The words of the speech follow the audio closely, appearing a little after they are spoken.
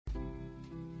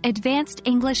Advanced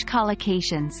English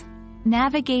Collocations.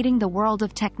 Navigating the world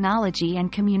of technology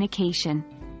and communication.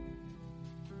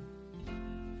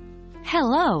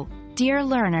 Hello, dear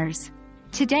learners.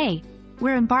 Today,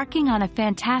 we're embarking on a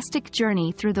fantastic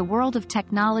journey through the world of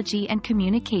technology and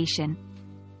communication.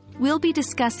 We'll be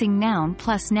discussing noun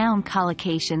plus noun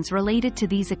collocations related to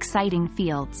these exciting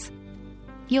fields.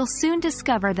 You'll soon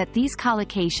discover that these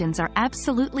collocations are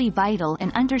absolutely vital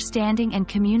in understanding and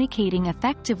communicating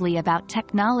effectively about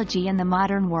technology and the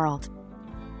modern world.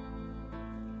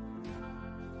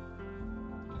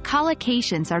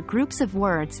 Collocations are groups of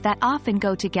words that often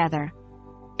go together.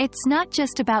 It's not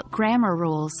just about grammar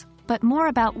rules, but more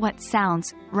about what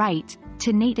sounds right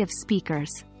to native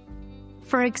speakers.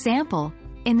 For example,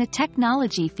 in the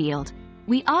technology field,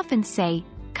 we often say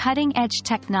cutting-edge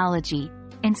technology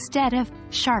instead of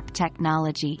sharp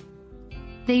technology.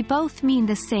 They both mean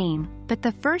the same, but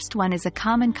the first one is a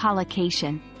common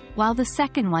collocation, while the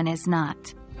second one is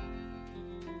not.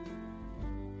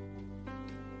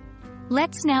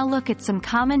 Let's now look at some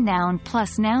common noun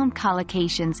plus noun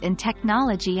collocations in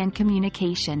technology and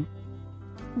communication.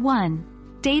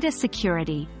 1. Data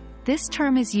security. This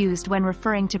term is used when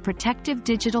referring to protective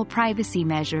digital privacy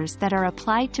measures that are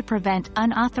applied to prevent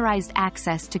unauthorized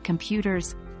access to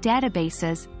computers,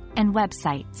 databases, and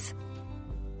websites.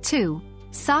 2.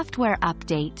 Software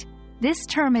update. This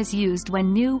term is used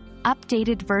when new,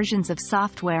 updated versions of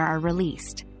software are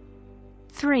released.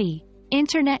 3.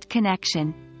 Internet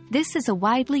connection. This is a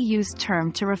widely used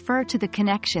term to refer to the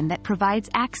connection that provides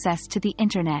access to the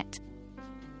Internet.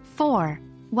 4.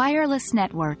 Wireless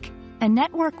network. A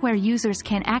network where users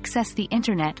can access the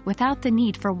Internet without the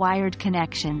need for wired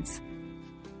connections.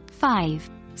 5.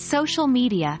 Social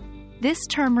media. This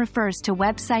term refers to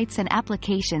websites and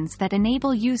applications that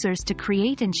enable users to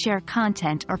create and share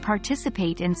content or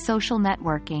participate in social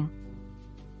networking.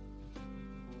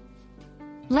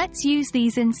 Let's use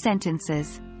these in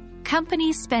sentences.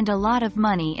 Companies spend a lot of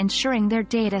money ensuring their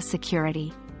data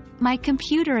security. My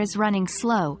computer is running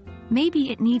slow, maybe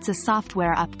it needs a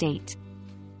software update.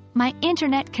 My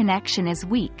internet connection is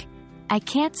weak. I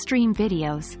can't stream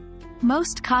videos.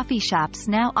 Most coffee shops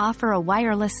now offer a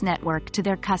wireless network to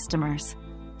their customers.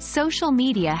 Social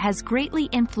media has greatly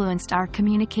influenced our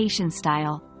communication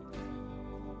style.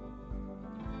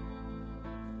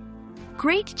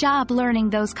 Great job learning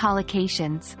those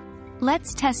collocations.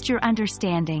 Let's test your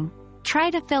understanding. Try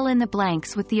to fill in the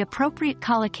blanks with the appropriate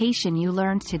collocation you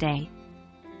learned today.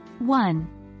 1.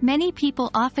 Many people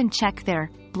often check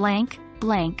their blank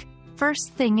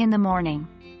first thing in the morning.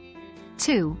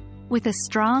 2. With a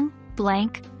strong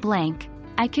blank,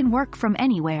 I can work from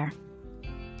anywhere.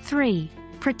 3.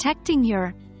 Protecting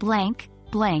your blank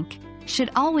should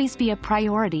always be a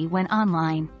priority when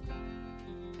online.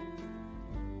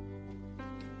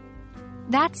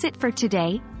 That's it for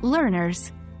today,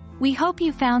 learners. We hope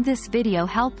you found this video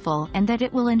helpful and that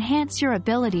it will enhance your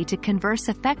ability to converse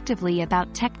effectively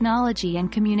about technology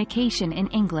and communication in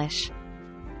English.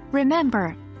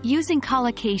 Remember, using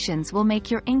collocations will make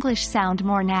your English sound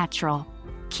more natural.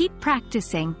 Keep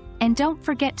practicing, and don't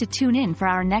forget to tune in for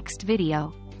our next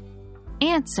video.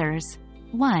 Answers: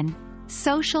 1.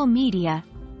 Social media.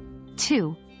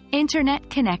 2. Internet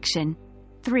connection.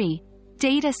 3.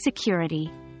 Data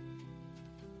security.